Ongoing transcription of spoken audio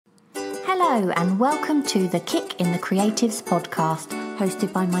Hello and welcome to the Kick in the Creatives podcast,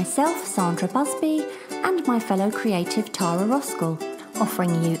 hosted by myself, Sandra Busby, and my fellow creative Tara Roskell,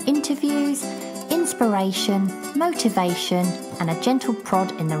 offering you interviews, inspiration, motivation, and a gentle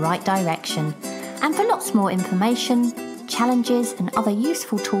prod in the right direction. And for lots more information, challenges, and other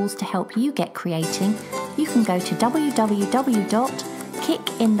useful tools to help you get creating, you can go to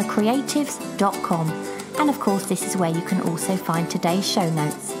www.kickinthecreatives.com. And of course, this is where you can also find today's show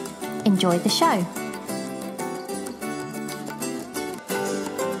notes. Enjoy the show.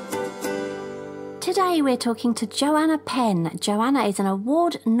 Today we're talking to Joanna Penn. Joanna is an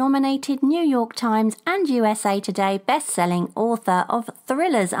award-nominated New York Times and USA Today best-selling author of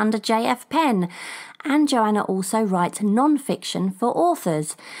thrillers under J.F. Penn. And Joanna also writes non-fiction for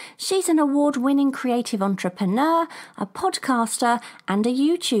authors. She's an award-winning creative entrepreneur, a podcaster, and a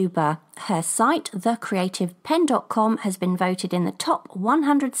YouTuber. Her site, thecreativepenn.com, has been voted in the top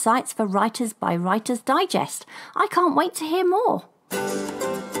 100 sites for writers by Writer's Digest. I can't wait to hear more.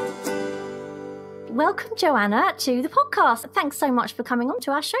 Welcome, Joanna, to the podcast. Thanks so much for coming on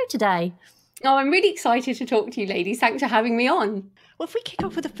to our show today. Oh, I'm really excited to talk to you, ladies. Thanks for having me on. Well, if we kick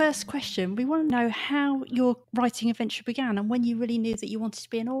off with the first question, we want to know how your writing adventure began and when you really knew that you wanted to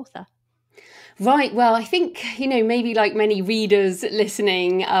be an author. Right. Well, I think, maybe like many readers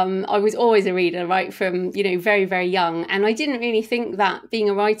listening, I was always a reader, right, from, very, very young. And I didn't really think that being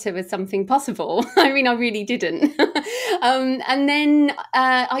a writer was something possible. I mean, I really didn't. And then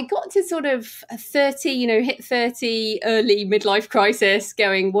I got to sort of 30, hit 30, early midlife crisis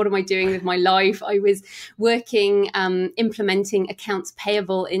going, what am I doing with my life? I was working, implementing accounts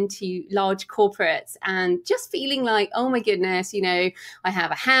payable into large corporates and just feeling like, oh, my goodness, I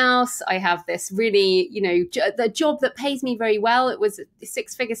have a house, I have this really, the job that pays me very well. It was a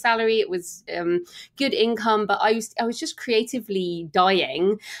six-figure salary. It was good income, but I was just creatively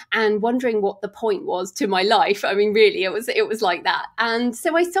dying and wondering what the point was to my life. I mean, really, it was like that. And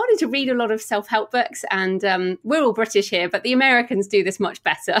so I started to read a lot of self-help books, and we're all British here, but the Americans do this much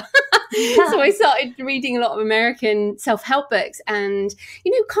better. So I started reading a lot of American self-help books and,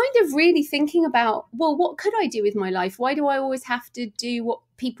 kind of really thinking about, well, what could I do with my life? Why do I always have to do what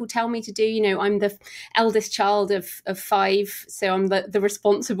people tell me to do? I'm the eldest child of five, so I'm the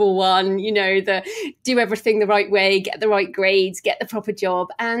responsible one, the do everything the right way, get the right grades, get the proper job.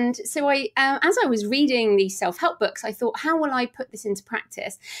 And so I as I was reading these self-help books, I thought, how will I put this into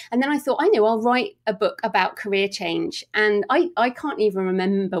practice? And then I thought, I know, I'll write a book about career change. And I can't even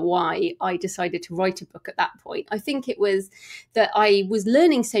remember why I decided to write a book at that point. I think it was that I was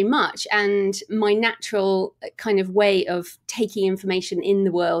learning so much, and my natural kind of way of taking information in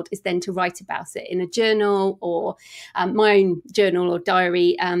the world is then to write about it in a journal or my own journal or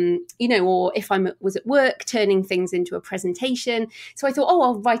diary, or if I was at work, turning things into a presentation. So I thought,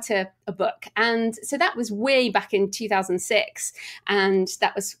 I'll write a book. And so that was way back in 2006. And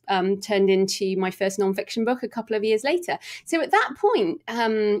that was turned into my first nonfiction book a couple of years later. So at that point,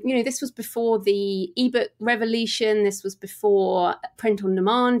 this was before the ebook revolution. This was before print on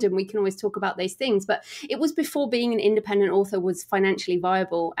demand. And we can always talk about those things. But it was before being an independent author was financially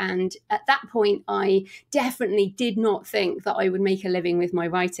viable. And at that point, I definitely did not think that I would make a living with my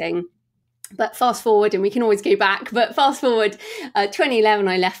writing. But fast forward, and we can always go back, but fast forward, 2011,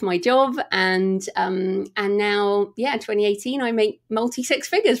 I left my job, and now, 2018, I make multi-six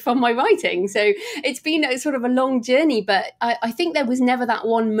figures from my writing. So it's been sort of a long journey, but I think there was never that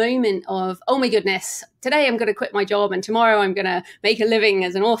one moment of, oh my goodness, today I'm going to quit my job and tomorrow I'm going to make a living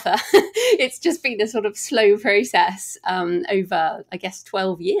as an author. It's just been a sort of slow process over, I guess,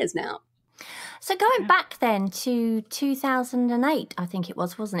 12 years now. So going back then to 2008, I think it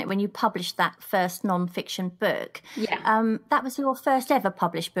was, wasn't it, when you published that first non-fiction book? Yeah. That was your first ever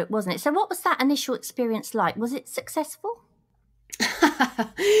published book, wasn't it? So what was that initial experience like? Was it successful?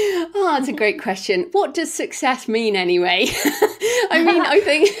 That's a great question. What does success mean anyway? I mean, I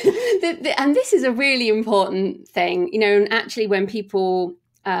think, and this is a really important thing, and actually when people...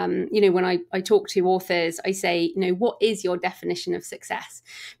 when I talk to authors, I say, what is your definition of success?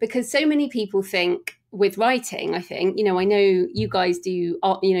 Because so many people think with writing, I think, I know you guys do,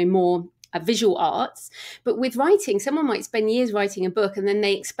 more visual arts, but with writing, someone might spend years writing a book and then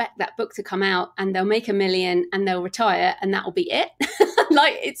they expect that book to come out and they'll make $1 million and they'll retire and that'll be it.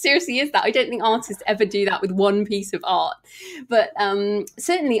 Like, it seriously is that. I don't think artists ever do that with one piece of art. But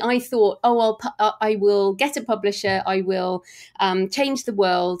certainly I thought, I will get a publisher, I will change the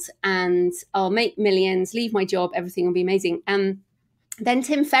world, and I'll make millions, leave my job, everything will be amazing. Then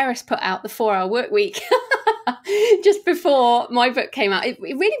Tim Ferriss put out the 4-Hour Work Week. just before my book came out. It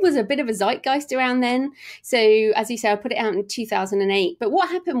really was a bit of a zeitgeist around then. So as you say, I put it out in 2008. But what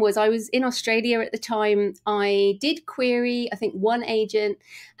happened was I was in Australia at the time. I did query, I think, one agent,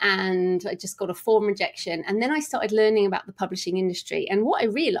 and I just got a form rejection. And then I started learning about the publishing industry. And what I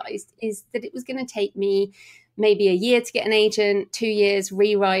realized is that it was going to take me maybe a year to get an agent, 2 years,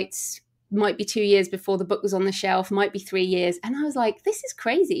 rewrites, might be 2 years before the book was on the shelf, might be 3 years. And I was like, this is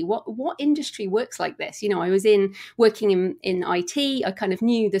crazy. What industry works like this? You know, I was working in IT. I kind of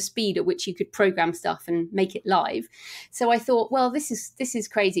knew the speed at which you could program stuff and make it live. So I thought, well, this is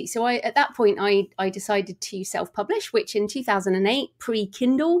crazy. So at that point, I decided to self-publish, which in 2008,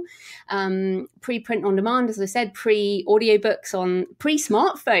 pre-Kindle, pre-print on demand, as I said, pre-audiobooks, on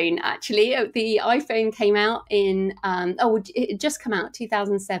pre-smartphone, actually. The iPhone came out it had just come out,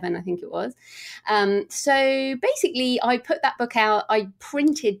 2007, I think it was. So basically, I put that book out. I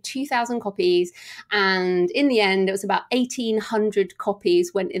printed 2,000 copies, and in the end, it was about 1,800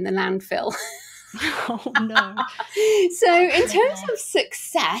 copies went in the landfill. Oh no. So in terms of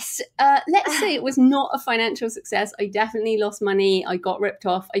success, let's say it was not a financial success. I definitely lost money. I got ripped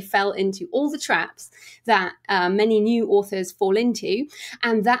off. I fell into all the traps that many new authors fall into.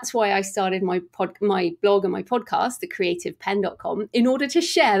 And that's why I started my blog and my podcast, thecreativepenn.com, in order to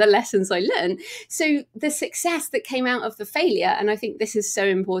share the lessons I learned. So the success that came out of the failure, and I think this is so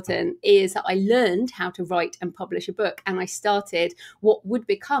important, is that I learned how to write and publish a book. And I started what would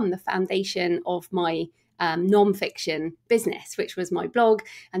become the foundation of my non-fiction business, which was my blog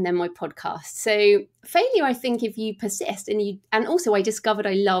and then my podcast. So failure, I think, if you persist and also I discovered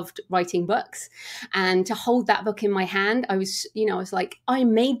I loved writing books, and to hold that book in my hand, I was like, I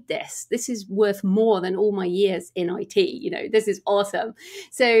made this. This is worth more than all my years in IT. This is awesome.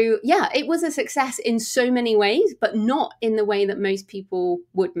 So yeah, it was a success in so many ways, but not in the way that most people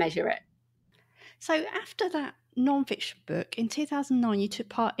would measure it. So after that non-fiction book, in 2009, you took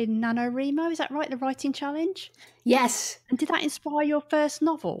part in NaNoWriMo, is that right? The writing challenge? Yes. And did that inspire your first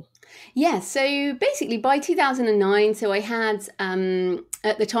novel? Yeah, so basically by 2009, so I had,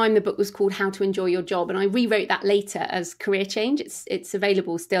 at the time, the book was called How to Enjoy Your Job, and I rewrote that later as Career Change. It's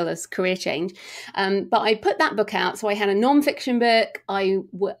available still as Career Change. But I put that book out. So I had a non-fiction book, I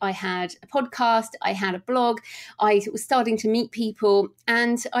had a podcast, I had a blog, I was starting to meet people,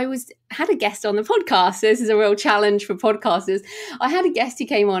 and I had a guest on the podcast. So this is a real challenge for podcasters. I had a guest who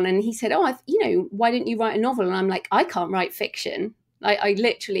came on and he said, why don't you write a novel? And I'm like, I can't write fiction. I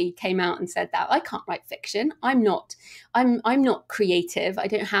literally came out and said that I can't write fiction. I'm not creative. I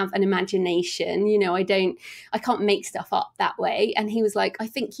don't have an imagination. I can't make stuff up that way. And he was like, I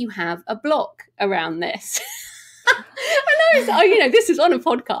think you have a block around this. And I was, this is on a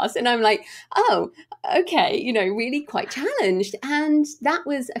podcast. And I'm like, oh, okay, really quite challenged. And that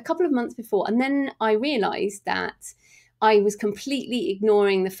was a couple of months before. And then I realized that I was completely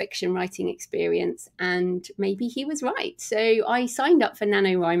ignoring the fiction writing experience, and maybe he was right. So I signed up for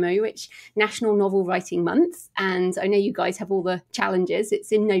NaNoWriMo, which National Novel Writing Month. And I know you guys have all the challenges.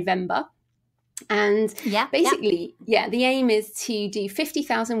 It's in November. And the aim is to do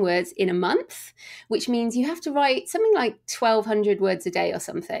 50,000 words in a month, which means you have to write something like 1,200 words a day or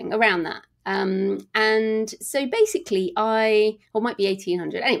something around that. And so basically might be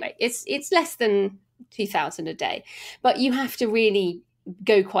 1,800. Anyway, it's less than 2,000 a day, but you have to really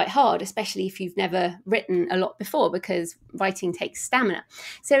go quite hard, especially if you've never written a lot before, because writing takes stamina.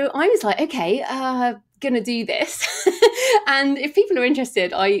 So I was like, okay, gonna do this. And if people are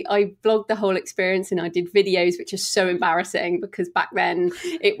interested, I blogged the whole experience and I did videos, which are so embarrassing because back then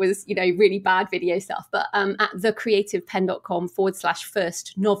it was, really bad video stuff, but at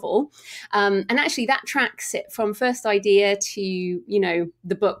thecreativepenn.com/first novel. And actually that tracks it from first idea to,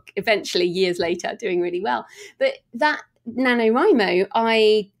 the book eventually years later doing really well. But that NaNoWriMo,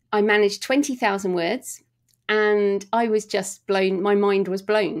 I managed 20,000 words. And I was just blown, my mind was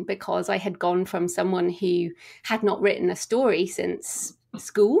blown, because I had gone from someone who had not written a story since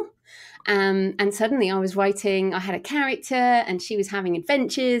school. And suddenly I was writing, I had a character and she was having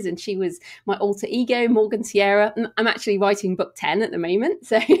adventures and she was my alter ego, Morgan Sierra. I'm actually writing book 10 at the moment.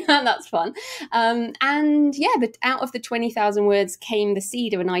 So that's fun. Out of the 20,000 words came the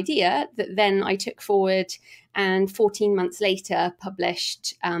seed of an idea that then I took forward and 14 months later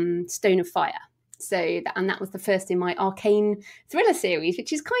published Stone of Fire. So that was the first in my Arcane thriller series,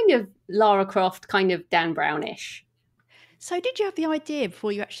 which is kind of Lara Croft, kind of Dan Brownish. So did you have the idea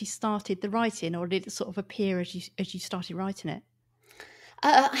before you actually started the writing, or did it sort of appear as you started writing it?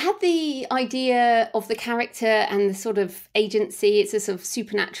 I had the idea of the character and the sort of agency. It's a sort of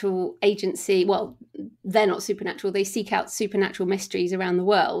supernatural agency. Well, they're not supernatural. They seek out supernatural mysteries around the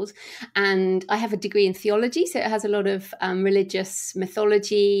world. And I have a degree in theology, so it has a lot of religious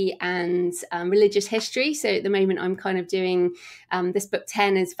mythology and religious history. So at the moment, I'm kind of doing this book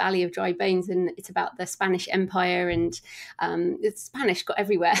 10 is Valley of Dry Bones, and it's about the Spanish Empire, and the Spanish got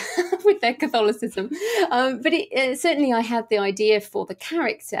everywhere with their Catholicism. But certainly I had the idea for the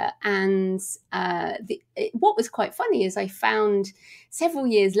character. And what was quite funny is I found several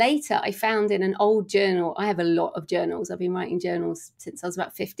years later, I found in an old journal, I have a lot of journals. I've been writing journals since I was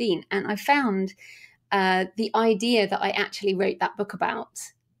about 15. And I found the idea that I actually wrote that book about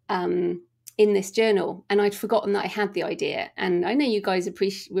in this journal. And I'd forgotten that I had the idea. And I know you guys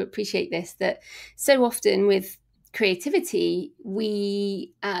appreciate this, that so often with creativity,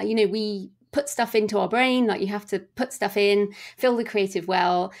 we put stuff into our brain, like you have to put stuff in, fill the creative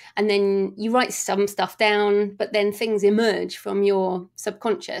well, and then you write some stuff down, but then things emerge from your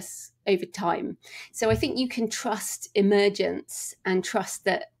subconscious over time. So I think you can trust emergence and trust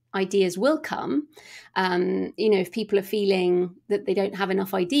that ideas will come. If people are feeling that they don't have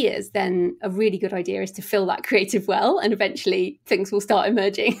enough ideas, then a really good idea is to fill that creative well, and eventually things will start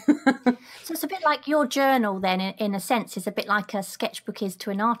emerging. So it's a bit like your journal then, in a sense. It's a bit like a sketchbook is to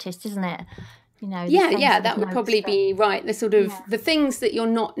an artist, isn't it? That would probably be right. The sort of the things that you're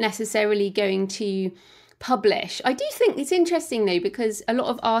not necessarily going to publish. I do think it's interesting though, because a lot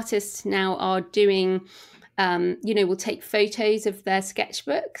of artists now are doing will take photos of their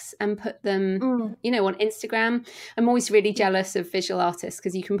sketchbooks and put them, on Instagram. I'm always really jealous of visual artists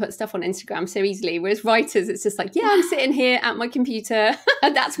because you can put stuff on Instagram so easily. Whereas writers, it's just like, I'm sitting here at my computer.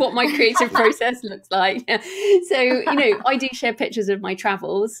 And that's what my creative process looks like. So, I do share pictures of my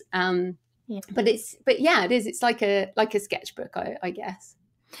travels. But it is. It's like a sketchbook, I guess.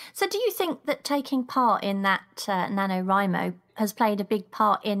 So do you think that taking part in that NaNoWriMo has played a big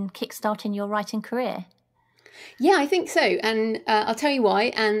part in kickstarting your writing career? Yeah, I think so. And I'll tell you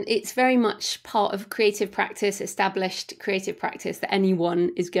why. And it's very much part of creative practice, established creative practice that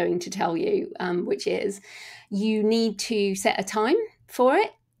anyone is going to tell you, which is you need to set a time for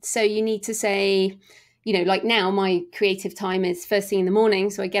it. So you need to say, like now my creative time is first thing in the morning.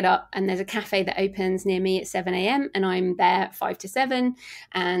 So I get up and there's a cafe that opens near me at 7 a.m. and I'm there at 5 to 7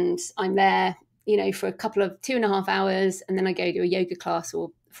 and I'm there, for a couple of 2.5 hours. And then I go to a yoga class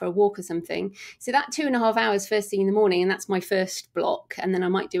or for a walk or something. So that 2.5 hours first thing in the morning, and that's my first block. And then I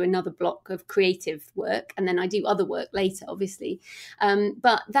might do another block of creative work. And then I do other work later, obviously.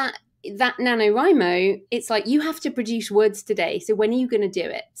 But that NaNoWriMo, it's like you have to produce words today. So when are you going to do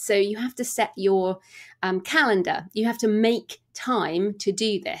it? So you have to set your calendar. You have to make time to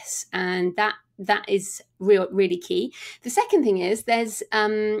do this. And that is really key. The second thing is there's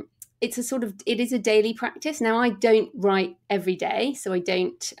it is a daily practice. Now, I don't write every day, so I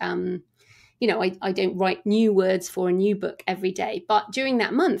don't, I don't write new words for a new book every day. But during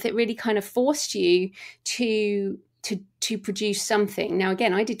that month, it really kind of forced you to produce something. Now,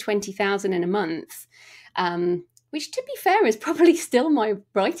 again, I did 20,000 in a month, which, to be fair, is probably still my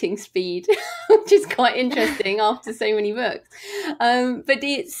writing speed, which is quite interesting after so many books. But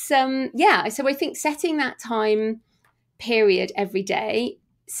it's, so I think setting that time period every day,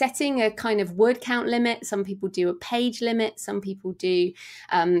 setting a kind of word count limit. Some people do a page limit. Some people do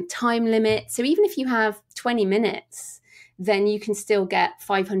time limit. So even if you have 20 minutes, then you can still get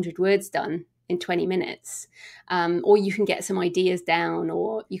 500 words done in 20 minutes. Or you can get some ideas down,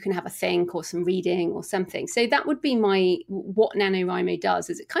 or you can have a think or some reading or something. So that would be what NaNoWriMo does,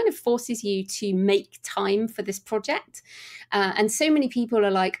 is it kind of forces you to make time for this project. And so many people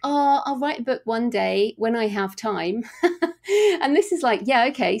are like, I'll write a book one day when I have time. And this is like,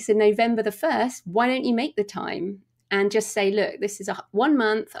 okay, so November the 1st, why don't you make the time? And just say, look, this is 1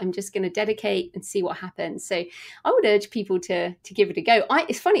 month. I'm just going to dedicate and see what happens. So I would urge people to give it a go.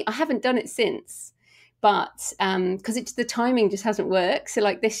 It's funny, I haven't done it since, but because the timing just hasn't worked. So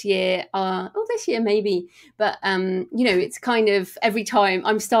like this year maybe, but it's kind of every time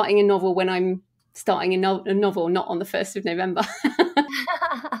I'm starting a novel when I'm starting a novel, not on the 1st of November.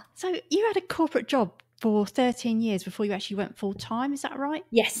 So you had a corporate job for 13 years before you actually went full time, is that right?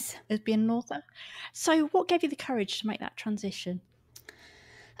 Yes. As being an author. So what gave you the courage to make that transition?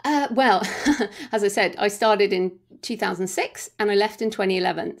 Well, as I said, I started in 2006 and I left in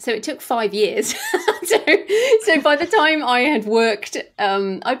 2011. So it took 5 years. so by the time I had worked,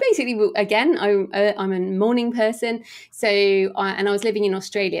 I basically, again, I'm a morning person. And I was living in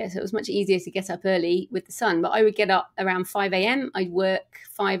Australia, so it was much easier to get up early with the sun. But I would get up around 5 a.m. I'd work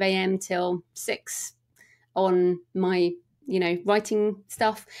 5 a.m. till 6 on my writing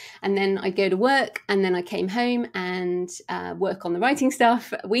stuff, and then I'd go to work, and then I came home and work on the writing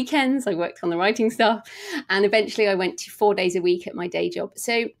stuff. Weekends, I worked on the writing stuff, and eventually I went to 4 days a week at my day job.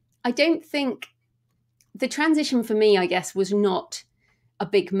 So I don't think the transition for me, I guess, was not a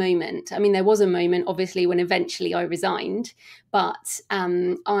big moment. I mean, there was a moment, obviously, when eventually I resigned, but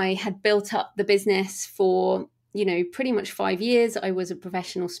I had built up the business for, pretty much 5 years. I was a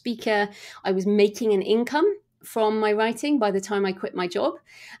professional speaker. I was making an income from my writing by the time I quit my job.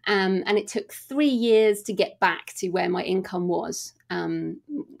 And it took 3 years to get back to where my income was.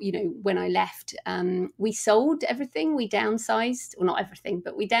 When I left, we sold everything. We downsized, well, not everything,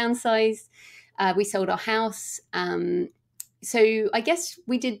 but we downsized. We sold our house. So I guess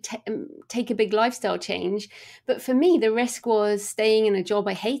we did take a big lifestyle change. But for me, the risk was staying in a job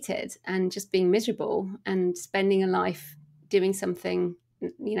I hated and just being miserable, and spending a life doing something,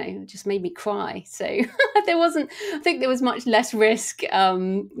 just made me cry. So I think there was much less risk.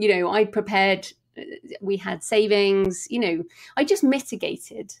 I prepared, we had savings, I just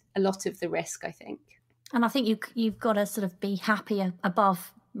mitigated a lot of the risk, I think. And I think you've got to sort of be happy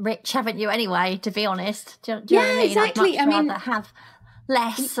above rich, haven't you, anyway, to be honest? Do you know what I mean? Exactly. I'd much rather have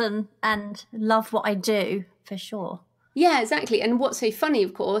less and love what I do, for sure. Yeah, exactly. And what's so funny,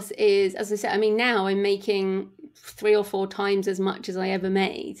 of course, is, as I said, now I'm making 3 or 4 times as much as I ever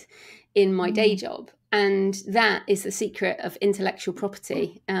made in my day job. And that is the secret of intellectual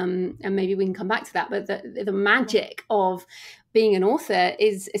property. And maybe we can come back to that. But the magic of being an author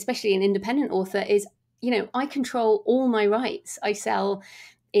is, especially an independent author, is, I control all my rights. I sell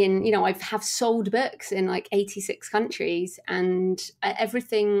I have sold books in like 86 countries, and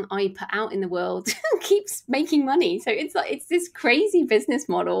everything I put out in the world keeps making money. So it's this crazy business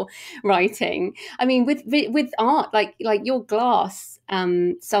model, writing. I mean, with art, like your glass,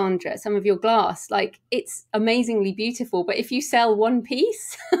 Sandra, some of your glass, like, it's amazingly beautiful. But if you sell one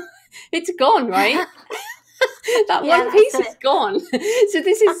piece, it's gone, right? That one piece is gone. So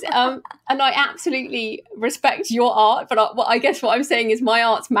this is, and I absolutely respect your art, but I guess what I'm saying is my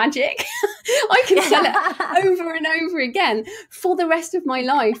art's magic. I can sell it over and over again for the rest of my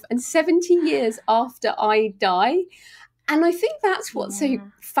life, and 70 years after I die. And I think that's what's so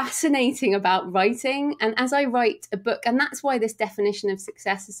fascinating about writing. And as I write a book, and that's why this definition of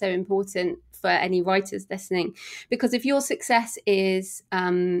success is so important for any writers listening, because if your success is,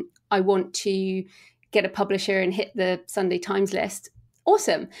 I want to get a publisher and hit the Sunday Times list,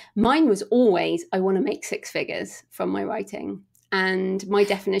 awesome. Mine was always, I want to make 6 figures from my writing. And my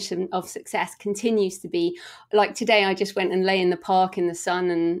definition of success continues to be, like, today I just went and lay in the park in the sun,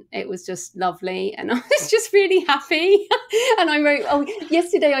 and it was just lovely, and I was just really happy. And I wrote,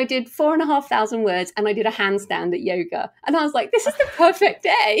 yesterday I did 4,500 words, and I did a handstand at yoga, and I was like, this is the perfect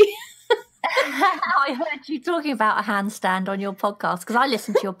day. I heard you talking about a handstand on your podcast, because I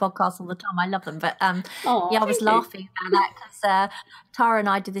listen to your podcast all the time. I love them. But I was laughing about that because Tara and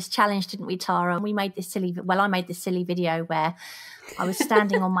I did this challenge, didn't we, Tara? And we made this I made this silly video where I was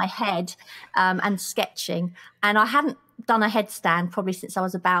standing on my head and sketching, and I hadn't done a headstand probably since I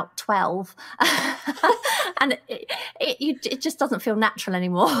was about 12. And it just doesn't feel natural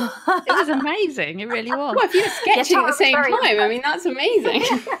anymore. It was amazing. It really was. Well, if you were sketching at the same time, I mean, that's amazing.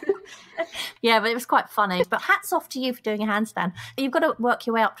 Yeah, but it was quite funny. But hats off to you for doing a handstand. You've got to work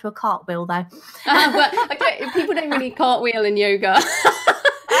your way up to a cartwheel, though. People don't really cartwheel in yoga.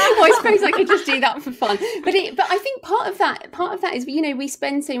 Well, I suppose I could just do that for fun. But I think part of that is, we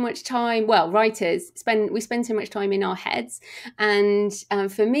spend so much time, writers spend so much time in our heads. And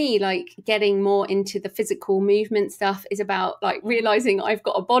for me, like, getting more into the physical movement stuff is about, like, realizing I've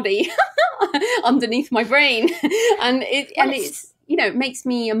got a body underneath my brain. And it's it makes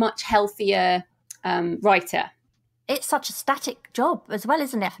me a much healthier writer. It's such a static job as well,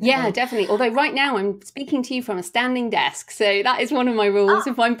 isn't it? Yeah, definitely. Although right now I'm speaking to you from a standing desk. So that is one of my rules.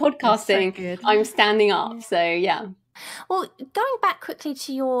 If I'm podcasting, I'm standing up. So, yeah. Well, going back quickly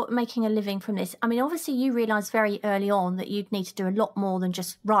to your making a living from this, I mean, obviously you realised very early on that you'd need to do a lot more than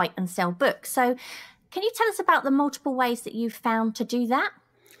just write and sell books. So can you tell us about the multiple ways that you've found to do that?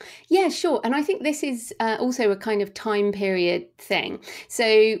 Yeah, sure. And I think this is also a kind of time period thing.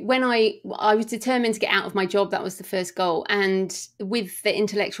 So when I was determined to get out of my job, that was the first goal. And with the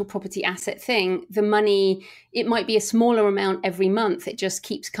intellectual property asset thing, the money, it might be a smaller amount every month. It just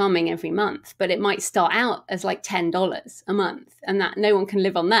keeps coming every month, but it might start out as like $10 a month, and that no one can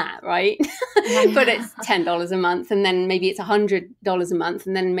live on that, right? But it's $10 a month, and then maybe it's $100 a month,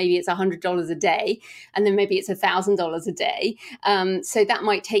 and then maybe it's $100 a day, and then maybe it's $1,000 a day. So that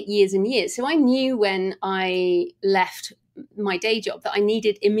might take years and years. So I knew when I left my day job that I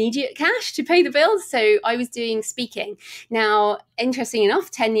needed immediate cash to pay the bills. So I was doing speaking. Now, interesting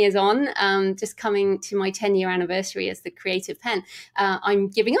enough, 10 years on, just coming to my 10-year anniversary as the Creative Penn, I'm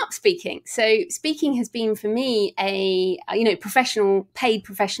giving up speaking. So speaking has been for me a paid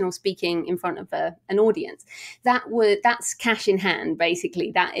professional speaking in front of an audience. That's cash in hand,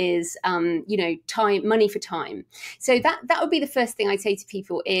 basically. That is, time, money for time. So that would be the first thing I'd say to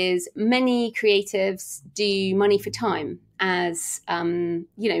people is many creatives do money for time as,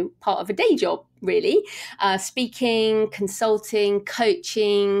 part of a day job, really. Speaking, consulting,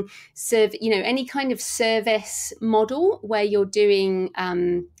 coaching, any kind of service model where you're doing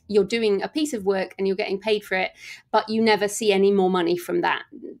a piece of work and you're getting paid for it, but you never see any more money from that.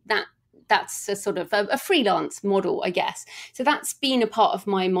 That's a sort of a freelance model, I guess. So that's been a part of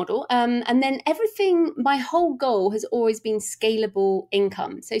my model. And then my whole goal has always been scalable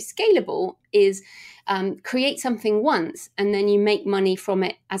income. So scalable is create something once and then you make money from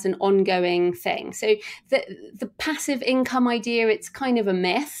it as an ongoing thing. So the passive income idea, it's kind of a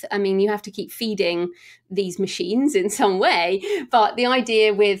myth. I mean, you have to keep feeding these machines in some way. But the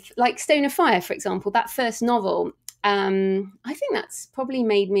idea with like Stone of Fire, for example, that first novel, I think that's probably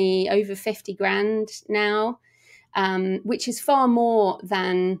made me over 50 grand now, which is far more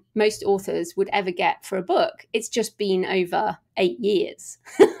than most authors would ever get for a book. It's just been over 8 years.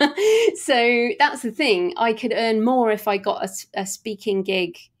 So that's the thing. I could earn more if I got a speaking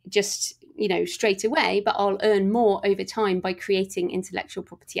gig just straight away, but I'll earn more over time by creating intellectual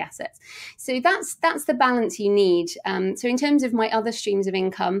property assets. So that's the balance you need. So in terms of my other streams of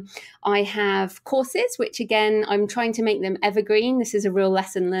income, I have courses, which again, I'm trying to make them evergreen. This is a real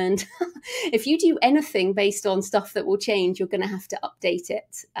lesson learned. If you do anything based on stuff that will change, you're going to have to update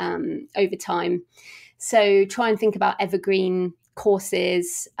it over time. So try and think about evergreen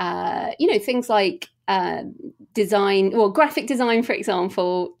courses, things like design or graphic design, for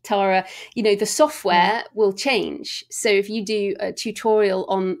example, Tara, the software will change. So if you do a tutorial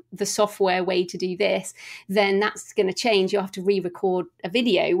on the software way to do this, then that's going to change. You'll have to re-record a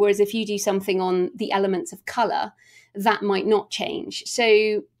video. Whereas if you do something on the elements of color, that might not change.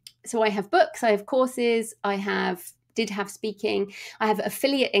 So I have books, I have courses, did have speaking. I have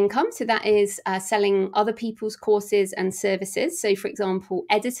affiliate income. So that is selling other people's courses and services. So for example,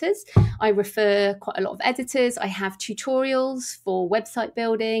 editors, I refer quite a lot of editors. I have tutorials for website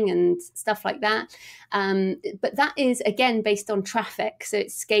building and stuff like that. But that is again, based on traffic. So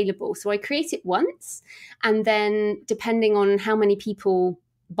it's scalable. So I create it once and then depending on how many people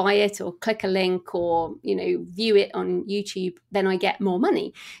buy it or click a link or view it on YouTube, then I get more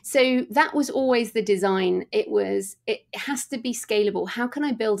money. So that was always the design. It has to be scalable. How can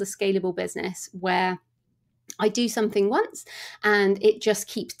I build a scalable business where I do something once and it just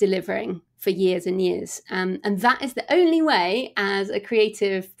keeps delivering for years and years? And that is the only way as a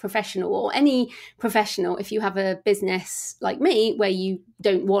creative professional or any professional, if you have a business like me where you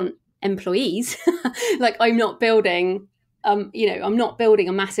don't want employees, like I'm not building I'm not building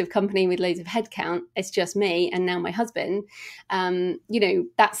a massive company with loads of headcount. It's just me and now my husband.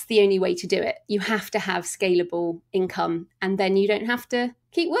 That's the only way to do it. You have to have scalable income and then you don't have to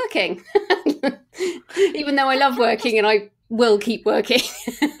keep working. Even though I love working and I will keep working.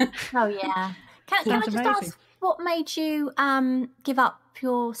 Oh, yeah. Can I just ask, what made you give up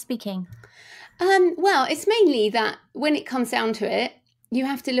your speaking? Well, it's mainly that when it comes down to it, you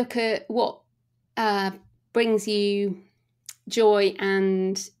have to look at what brings you joy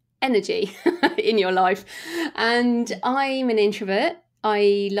and energy in your life. And I'm an introvert.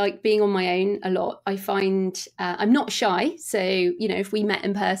 I like being on my own a lot. I find I'm not shy. So, if we met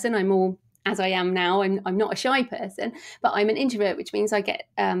in person, I'm all as I am now. I'm not a shy person, but I'm an introvert, which means I get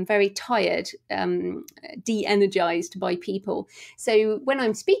very tired, de-energized by people. So when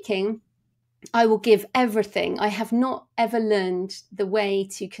I'm speaking, I will give everything. I have not ever learned the way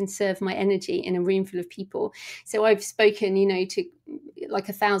to conserve my energy in a room full of people. So I've spoken, to like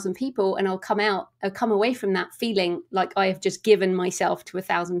 1,000 people and I'll come away from that feeling like I have just given myself to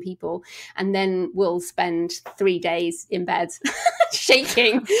 1,000 people and then we'll spend 3 days in bed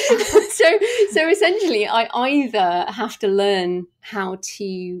shaking. So essentially I either have to learn how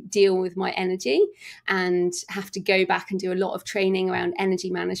to deal with my energy and have to go back and do a lot of training around energy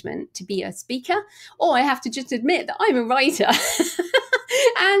management to be a speaker, or I have to just admit that I'm a writer.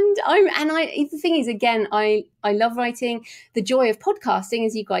 And the thing is, again, I love writing. The joy of podcasting,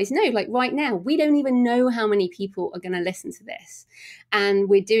 as you guys know, like right now, we don't even know how many people are going to listen to this. And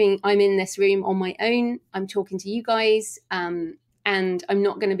I'm in this room on my own. I'm talking to you guys. And I'm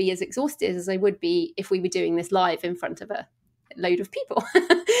not going to be as exhausted as I would be if we were doing this live in front of a load of people.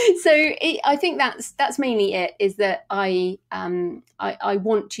 I think that's mainly it, is that I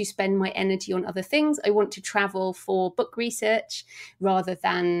want to spend my energy on other things. I want to travel for book research rather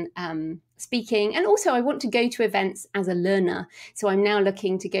than speaking. And also I want to go to events as a learner. So I'm now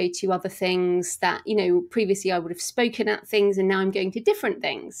looking to go to other things that, previously I would have spoken at things, and now I'm going to different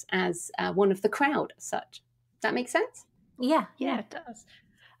things as one of the crowd as such. That makes sense? Yeah, it does.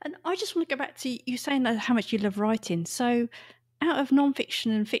 And I just want to go back to you saying that how much you love writing. So out of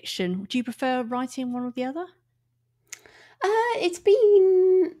non-fiction and fiction, do you prefer writing one or the other? It's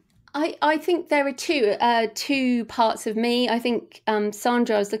been... I think there are two parts of me. I think,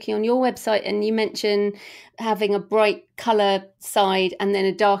 Sandra, I was looking on your website and you mentioned having a bright colour side and then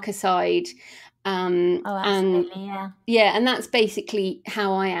a darker side. Absolutely, yeah, and that's basically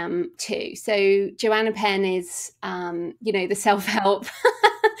how I am too. So Joanna Penn is, the self-help.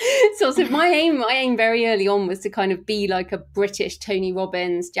 Sort of my aim very early on was to kind of be like a British Tony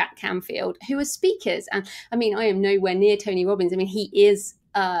Robbins, Jack Canfield, who are speakers. And I mean, I am nowhere near Tony Robbins. I mean, he is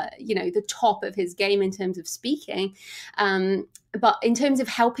the top of his game in terms of speaking, but in terms of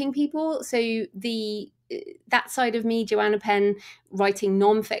helping people, so that side of me, Joanna Penn, writing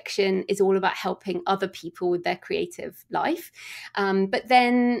non-fiction, is all about helping other people with their creative life, but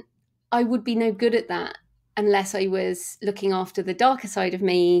then I would be no good at that unless I was looking after the darker side of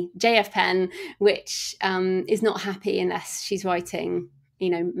me, JF Penn, which is not happy unless she's writing,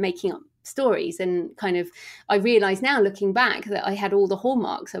 making up stories. And kind of, I realize now looking back that I had all the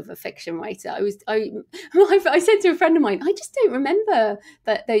hallmarks of a fiction writer. I said to a friend of mine, I just don't remember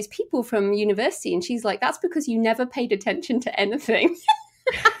those people from university. And she's like, that's because you never paid attention to anything.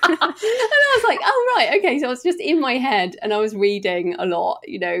 And I was like, oh, right, okay. So I was just in my head and I was reading a lot,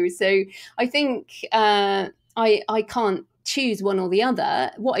 so I think I can't choose one or the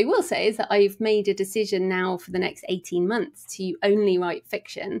other. What I will say is that I've made a decision now for the next 18 months to only write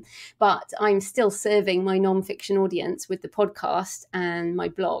fiction, but I'm still serving my non-fiction audience with the podcast and my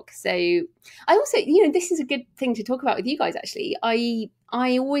blog. So I also, this is a good thing to talk about with you guys, actually. I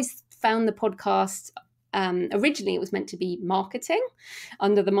always found the podcast, originally it was meant to be marketing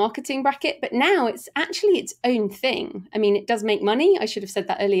under the marketing bracket, but now it's actually its own thing. I mean, it does make money. I should have said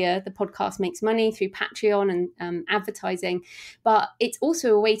that earlier. The podcast makes money through Patreon and advertising, but it's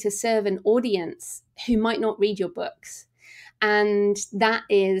also a way to serve an audience who might not read your books. And that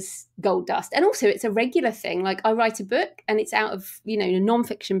is gold dust. And also it's a regular thing. Like, I write a book and it's out of, a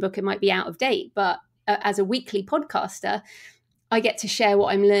non-fiction book, it might be out of date, but as a weekly podcaster, I get to share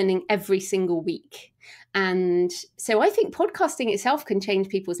what I'm learning every single week. And so I think podcasting itself can change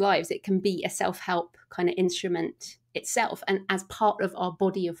people's lives. It can be a self-help kind of instrument itself, and as part of our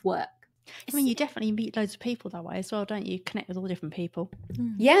body of work. I mean, you definitely meet loads of people that way as well, don't you? Connect with all different people.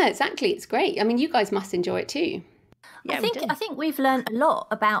 Yeah, exactly. It's great. I mean, you guys must enjoy it too. Yeah, I think we've learned a lot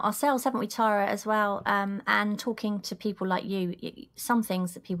about ourselves, haven't we, Tara, as well? And talking to people like you, some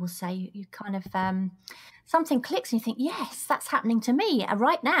things that people say, you kind of something clicks and you think, yes, that's happening to me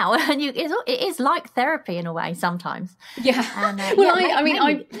right now. And it is like therapy in a way sometimes. Yeah. And, well,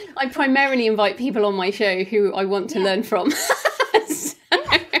 I primarily invite people on my show who I want to learn from.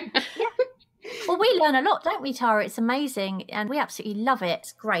 Well, we learn a lot, don't we, Tara? It's amazing. And we absolutely love it.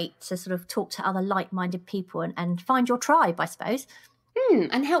 It's great to sort of talk to other like-minded people and find your tribe, I suppose.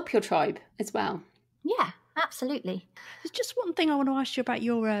 And help your tribe as well. Yeah, absolutely. There's just one thing I want to ask you about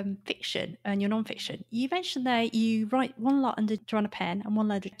your fiction and your non-fiction. You mentioned there you write one lot under Joanna Penn and one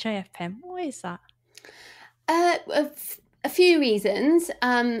lot under JF Penn. Why is that? A few reasons.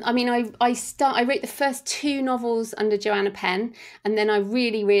 I wrote the first two novels under Joanna Penn, and then I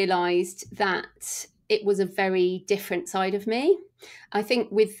really realised that it was a very different side of me. I think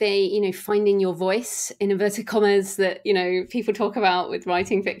with the, finding your voice, in inverted commas, that, people talk about with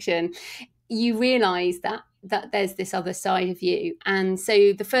writing fiction, you realise that there's this other side of you. And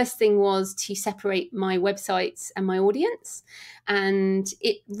so the first thing was to separate my websites and my audience. And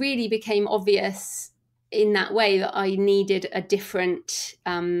it really became obvious in that way that I needed a different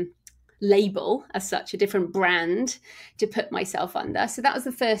label, as such, a different brand to put myself under. So that was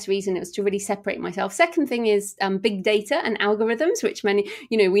the first reason, it was to really separate myself. Second thing is big data and algorithms, which many,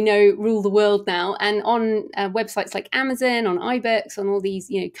 we know rule the world now. And on websites like Amazon, on iBooks, on all these,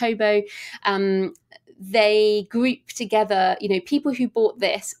 Kobo, they group together, people who bought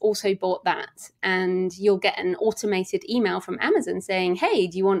this also bought that. And you'll get an automated email from Amazon saying, hey,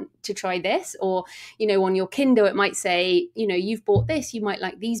 do you want to try this? Or, on your Kindle, it might say, you've bought this, you might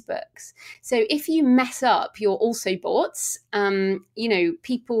like these books. So if you mess up your also boughts,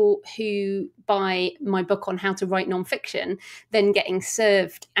 people who buy my book on how to write nonfiction, then getting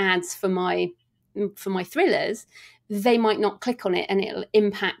served ads for my thrillers, they might not click on it and it'll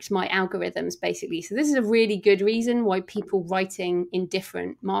impact my algorithms, basically. So this is a really good reason why people writing in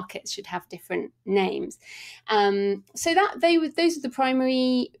different markets should have different names. So those are the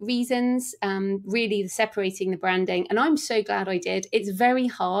primary reasons, really separating the branding. And I'm so glad I did. It's very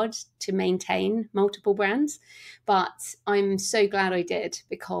hard to maintain multiple brands, but I'm so glad I did,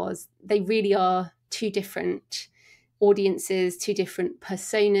 because they really are two different audiences, two different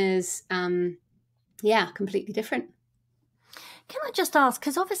personas. Completely different. Can I just ask,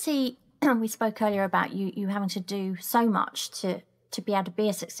 because obviously we spoke earlier about you having to do so much to be able to be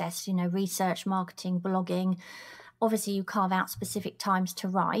a success, research, marketing, blogging. Obviously you carve out specific times to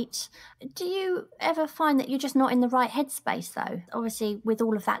write. Do you ever find that you're just not in the right headspace though? Obviously with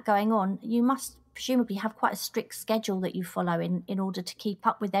all of that going on, you must presumably have quite a strict schedule that you follow in order to keep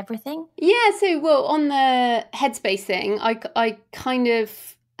up with everything. Yeah, so well, on the headspace thing, I kind of,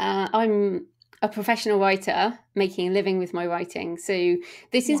 I'm a professional writer making a living with my writing. So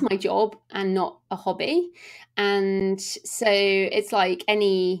this is my job and not a hobby. And so it's like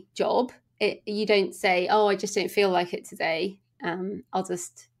any job. You don't say, oh, I just don't feel like it today. I'll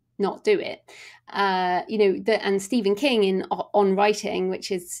just not do it. And Stephen King in On Writing, which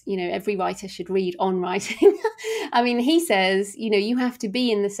is, every writer should read On Writing. I mean, he says, you have to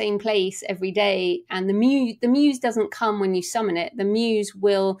be in the same place every day, and the muse doesn't come when you summon it. The muse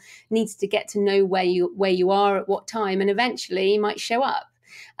needs to get to know where you are at what time, and eventually might show up.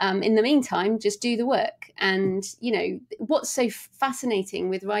 In the meantime, just do the work. And, what's so fascinating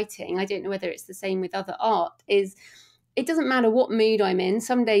with writing, I don't know whether it's the same with other art, is it doesn't matter what mood I'm in.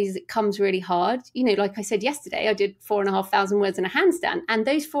 Some days it comes really hard. Like I said yesterday, I did 4,500 words in a handstand, and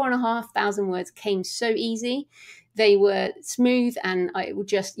those 4,500 words came so easy. They were smooth, and I would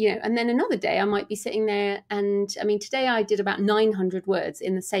just, and then another day I might be sitting there, and I mean, today I did about 900 words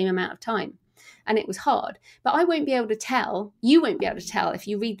in the same amount of time, and it was hard. But I won't be able to tell, you won't be able to tell if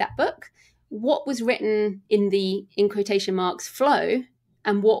you read that book, what was written in quotation marks, flow,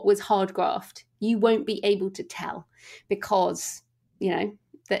 and what was hard graft. You won't be able to tell, because,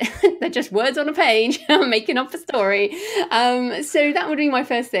 they're just words on a page. I'm making up a story. So that would be my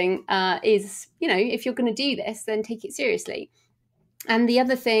first thing, is, if you're going to do this, then take it seriously. And the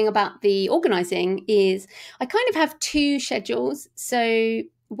other thing about the organising is I kind of have two schedules. So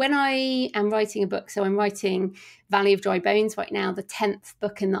when I am writing a book, so I'm writing Valley of Dry Bones right now, the 10th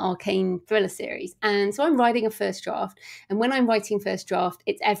book in the Arcane thriller series. And so I'm writing a first draft. And when I'm writing first draft,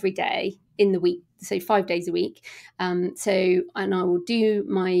 it's every day in the week, so 5 days a week. And I will do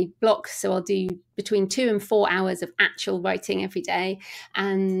my blocks. So I'll do between 2 and 4 hours of actual writing every day,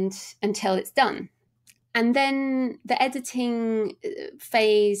 and until it's done. And then the editing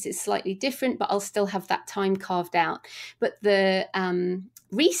phase is slightly different, but I'll still have that time carved out. But the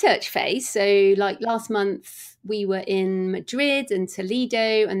research phase, so like last month we were in Madrid and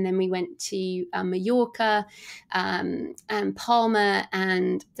Toledo, and then we went to Mallorca and Palma,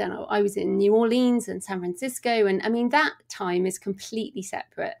 and I was in New Orleans and San Francisco. And I mean, that time is completely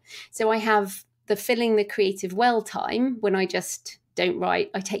separate. So I have the filling the creative well time when I just don't write,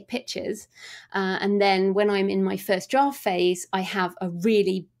 I take pictures. And then when I'm in my first draft phase, I have a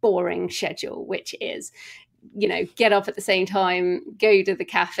really boring schedule, which is, get up at the same time, go to the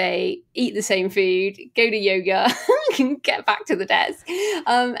cafe, eat the same food, go to yoga, get back to the desk.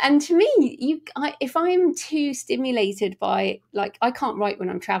 And to me, if I'm too stimulated by, like, I can't write when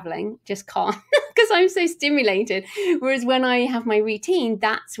I'm traveling, just can't, because I'm so stimulated. Whereas when I have my routine,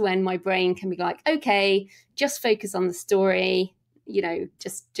 that's when my brain can be like, okay, just focus on the story,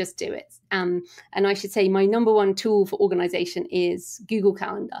 just do it. And I should say my number one tool for organization is Google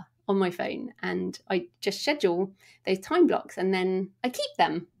Calendar on my phone, and I just schedule those time blocks and then I keep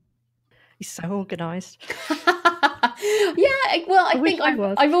them. You're so organized. Yeah, well, I think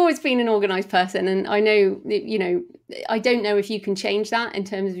I've always been an organized person, and I know, I don't know if you can change that in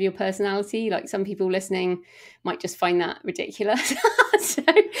terms of your personality. Like, some people listening might just find that ridiculous. So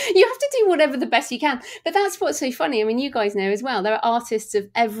you have to do whatever the best you can. But that's what's so funny. I mean, you guys know as well, there are artists of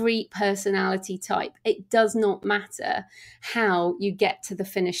every personality type. It does not matter how you get to the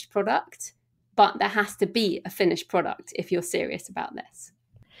finished product, but there has to be a finished product if you're serious about this.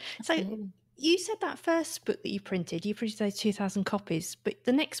 So you said that first book that you printed those 2,000 copies, but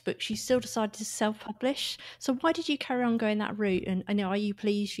the next book you still decided to self-publish. So why did you carry on going that route? And are you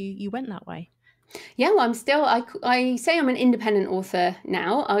pleased you went that way? Yeah, well, I'm still, I say I'm an independent author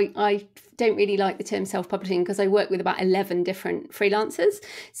now. I don't really like the term self-publishing because I work with about 11 different freelancers.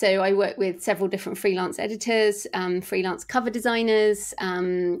 So I work with several different freelance editors, freelance cover designers,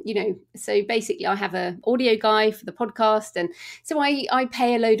 so basically I have an audio guy for the podcast. And so I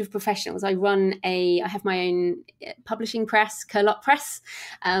pay a load of professionals. I have my own publishing press, Curlup Press.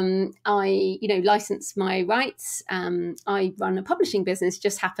 I license my rights. I run a publishing business.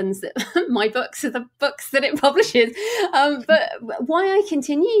 Just happens that my books are the books that it publishes. But why I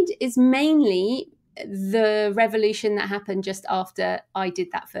continued is mainly the revolution that happened just after I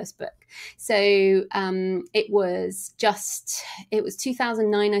did that first book. So it was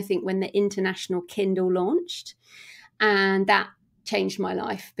 2009, I think, when the international Kindle launched, and that changed my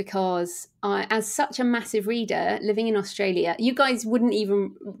life because I, as such a massive reader living in Australia, you guys wouldn't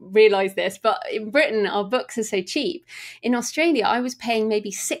even realize this, but in Britain, our books are so cheap. In Australia, I was paying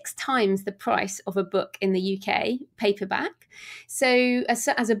maybe 6 times the price of a book in the UK, paperback. So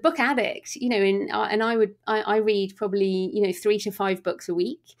as a book addict, I read probably, 3 to 5 books a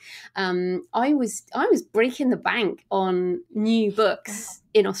week. I was breaking the bank on new books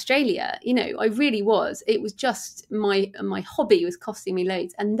in Australia. I really was. It was just my hobby was costing me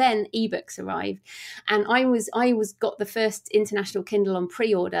loads. And then ebooks arrived, and I got the first international Kindle on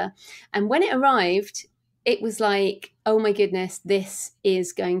pre-order. And when it arrived, it was like, oh my goodness, this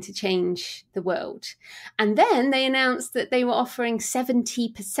is going to change the world. And then they announced that they were offering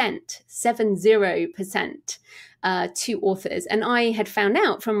 70% to authors. And I had found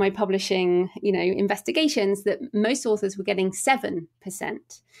out from my publishing, investigations that most authors were getting 7%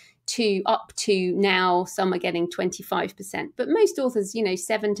 to up to now some are getting 25%, but most authors,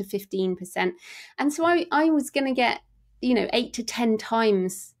 7 to 15%. And so I was going to get, 8 to 10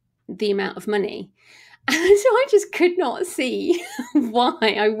 times the amount of money. And so I just could not see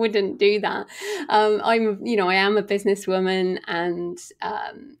why I wouldn't do that. I am a businesswoman, and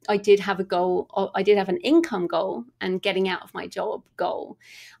I did have a goal. I did have an income goal and getting out of my job goal.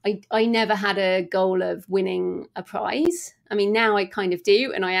 I never had a goal of winning a prize. I mean, now I kind of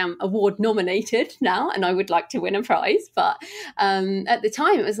do, and I am award nominated now, and I would like to win a prize. But at the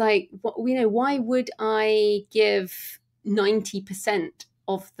time, it was like, why would I give 90%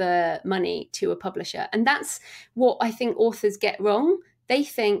 of the money to a publisher? And that's what I think authors get wrong. They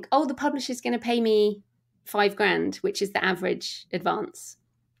think, oh, the publisher's going to pay me $5,000, which is the average advance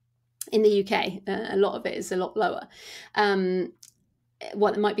in the UK. A lot of it is a lot lower.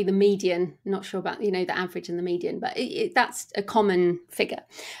 It might be the median. I'm not sure about the average and the median, but that's a common figure.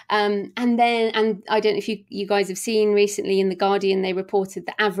 And I don't know if you guys have seen recently in The Guardian, they reported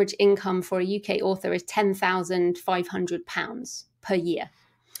the average income for a UK author is £10,500 per year.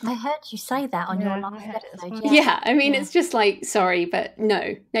 I heard you say that on your last episode. Yeah, I mean, it's just like, sorry, but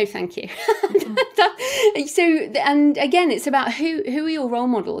no, thank you. So, and again, it's about who are your role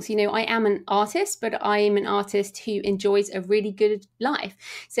models? I am an artist, but I am an artist who enjoys a really good life.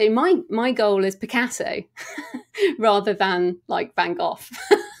 So my goal is Picasso rather than like Van Gogh.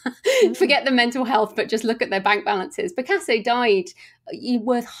 Forget the mental health, but just look at their bank balances. Picasso died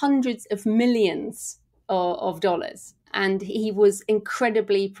worth hundreds of millions of dollars. And he was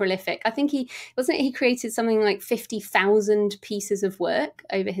incredibly prolific. I think he created something like 50,000 pieces of work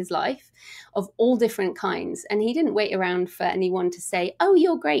over his life of all different kinds. And he didn't wait around for anyone to say, oh,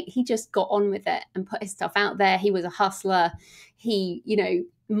 you're great. He just got on with it and put his stuff out there. He was a hustler. He,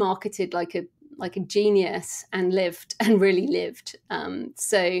 marketed like a genius and really lived.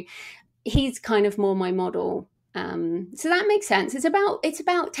 So he's kind of more my model. So that makes sense. It's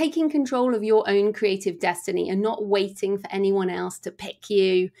about taking control of your own creative destiny and not waiting for anyone else to pick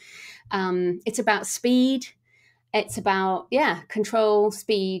you. It's about speed. It's about, control,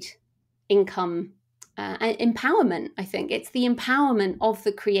 speed, income, and empowerment. I think it's the empowerment of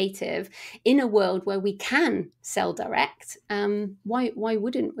the creative in a world where we can sell direct. Why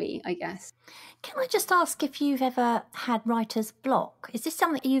wouldn't we, I guess? Can I just ask if you've ever had writer's block? Is this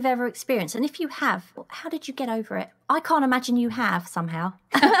something you've ever experienced? And if you have, how did you get over it? I can't imagine you have somehow.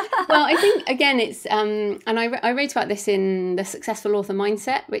 Well, I think, again, it's, and I wrote about this in The Successful Author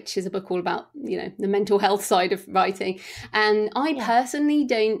Mindset, which is a book all about, the mental health side of writing. And I personally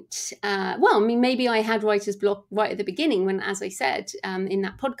don't, maybe I had writer's block right at the beginning when, as I said, in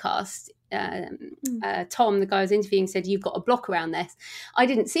that podcast, Tom, the guy I was interviewing, said, you've got a block around this. I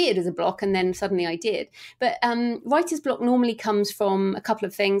didn't see it as a block, and then suddenly I did. But writer's block normally comes from a couple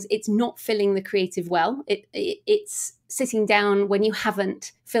of things. It's not filling the creative well. It's sitting down when you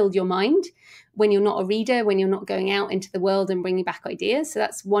haven't filled your mind, when you're not a reader, when you're not going out into the world and bringing back ideas. So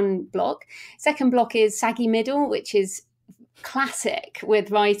that's one block. Second block is saggy middle, which is classic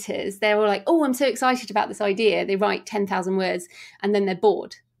with writers. They're all like, oh, I'm so excited about this idea. They write 10,000 words and then they're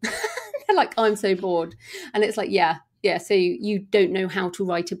bored. They're like, I'm so bored. And it's like, yeah. So you don't know how to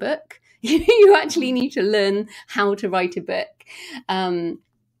write a book. You actually need to learn how to write a book.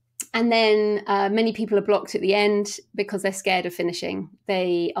 And then many people are blocked at the end because they're scared of finishing.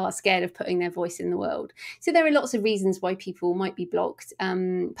 They are scared of putting their voice in the world. So there are lots of reasons why people might be blocked.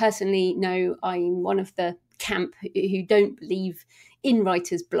 Personally, no, I'm one of the camp who don't believe in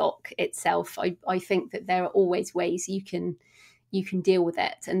writer's block itself. I think that there are always ways you can deal with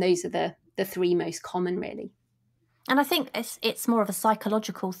it. And those are the three most common, really. And I think it's more of a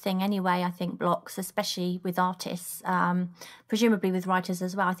psychological thing anyway, I think, blocks, especially with artists, presumably with writers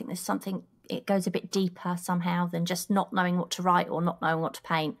as well. I think there's something, it goes a bit deeper somehow than just not knowing what to write or not knowing what to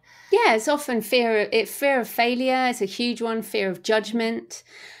paint. Yeah, it's often fear of failure. It's a huge one, fear of judgment.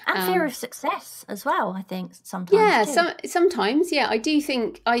 And fear of success as well, I think, sometimes. Yeah, sometimes, yeah. I do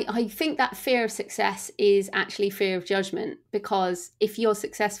think, I think that fear of success is actually fear of judgment, because if you're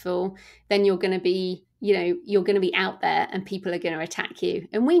successful, then you're going to be, you're going to be out there and people are going to attack you.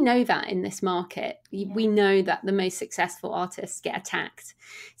 And we know that in this market. Yeah. We know that the most successful artists get attacked.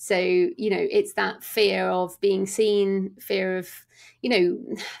 So, it's that fear of being seen, fear of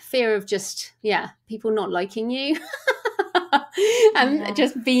just, people not liking you. And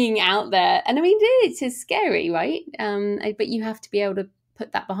just being out there. And I mean, it is scary, right? But you have to be able to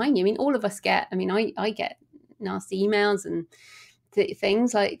put that behind you. I mean, all of us get, I get nasty emails and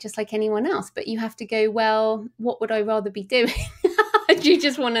things just like anyone else, but you have to go, well, what would I rather be doing? Do you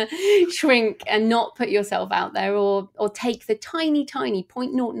just want to shrink and not put yourself out there, or take the tiny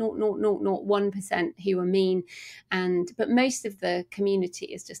 0.00001% who are mean? But most of the community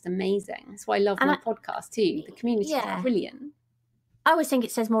is just amazing. That's why I love my podcast too. The community is brilliant. I always think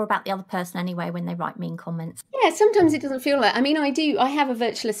it says more about the other person anyway when they write mean comments. Yeah, sometimes it doesn't feel like. I have a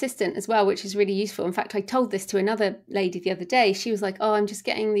virtual assistant as well, which is really useful. In fact, I told this to another lady the other day. She was like, oh, I'm just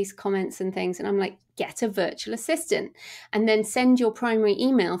getting these comments and things. And I'm like, get a virtual assistant and then send your primary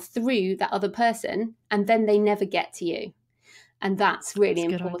email through that other person, and then they never get to you. And that's really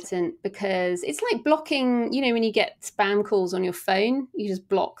important, because it's like blocking, when you get spam calls on your phone, you just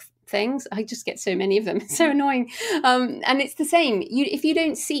block things. I just get so many of them. It's so annoying. And it's the same. If you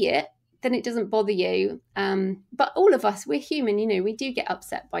don't see it, then it doesn't bother you. But all of us, we're human, we do get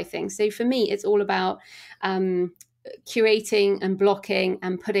upset by things. So for me, it's all about curating and blocking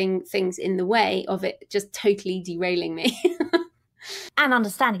and putting things in the way of it just totally derailing me. And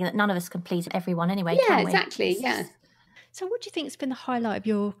understanding that none of us can please everyone anyway. Yeah, can we? Exactly. Yeah. So what do you think has been the highlight of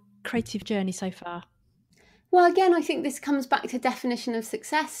your creative journey so far? Well, again, I think this comes back to definition of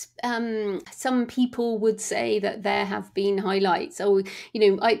success. Some people would say that there have been highlights, but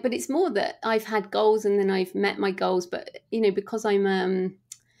it's more that I've had goals and then I've met my goals. But, because I'm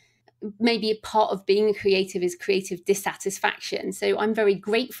maybe a part of being a creative is creative dissatisfaction. So I'm very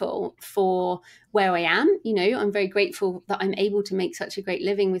grateful for where I am. I'm very grateful that I'm able to make such a great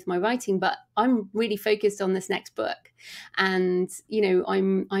living with my writing, but I'm really focused on this next book. And,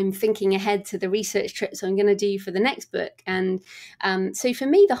 I'm thinking ahead to the research trips I'm going to do for the next book. And so for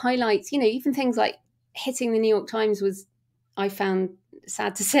me, the highlights, even things like hitting the New York Times was, I found,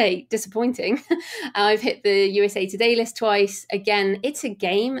 sad to say, disappointing. I've hit the USA Today list twice. Again, it's a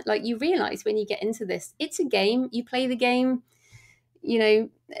game. Like, you realize when you get into this, it's a game. You play the game,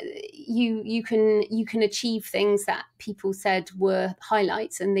 you can achieve things that people said were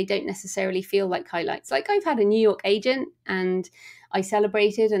highlights, and they don't necessarily feel like highlights. Like, I've had a New York agent and I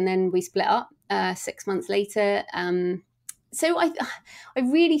celebrated, and then we split up 6 months later. So I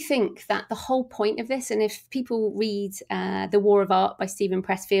really think that the whole point of this, and if people read The War of Art by Stephen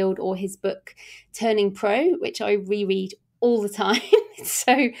Pressfield, or his book Turning Pro, which I reread all the time, it's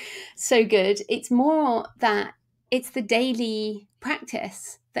so good. It's more that it's the daily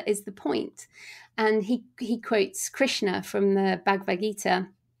practice that is the point. And he quotes Krishna from the Bhagavad Gita,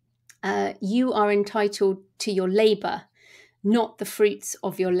 you are entitled to your labor, not the fruits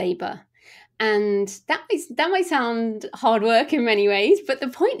of your labor. And that might sound hard work in many ways, but the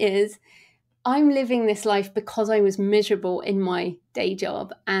point is, I'm living this life because I was miserable in my day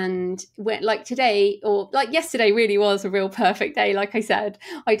job. And like today, or like yesterday, really was a real perfect day. Like I said,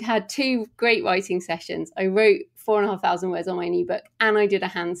 I'd had 2 great writing sessions. I wrote 4,500 words on my new book, and I did a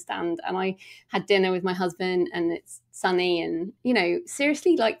handstand, and I had dinner with my husband, and it's sunny. And,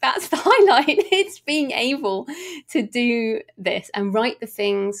 seriously, like, that's the highlight. It's being able to do this and write the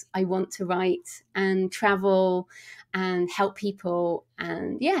things I want to write and travel and help people.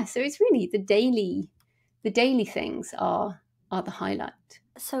 And so it's really the daily things are the highlight.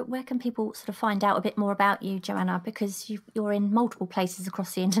 So where can people sort of find out a bit more about you, Joanna? Because you're in multiple places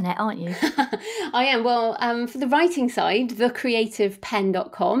across the internet, aren't you? I am. Well, for the writing side,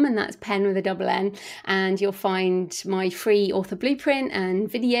 thecreativepenn.com, and that's pen with a double N. And you'll find my free author blueprint and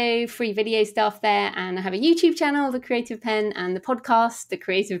free video stuff there. And I have a YouTube channel, The Creative Penn, and the podcast, The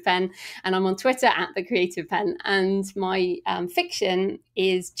Creative Penn. And I'm on Twitter at The Creative Penn. And my fiction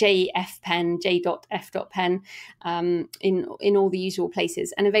is JF.Penn, J.F.Penn, in all the usual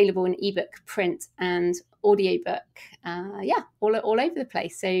places, and available in ebook, print, and audiobook. All over the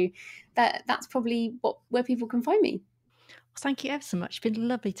place. So that's probably where people can find me. Thank you ever so much. It's been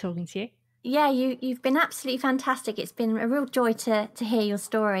lovely talking to you. Yeah, you've been absolutely fantastic. It's been a real joy to hear your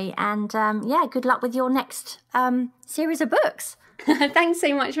story, and good luck with your next series of books. Thanks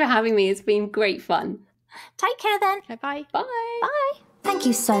so much for having me. It's been great fun. Take care then. Okay, bye. Bye. Bye. Thank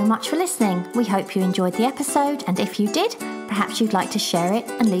you so much for listening. We hope you enjoyed the episode, and if you did, perhaps you'd like to share it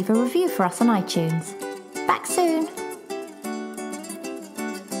and leave a review for us on iTunes. Back soon.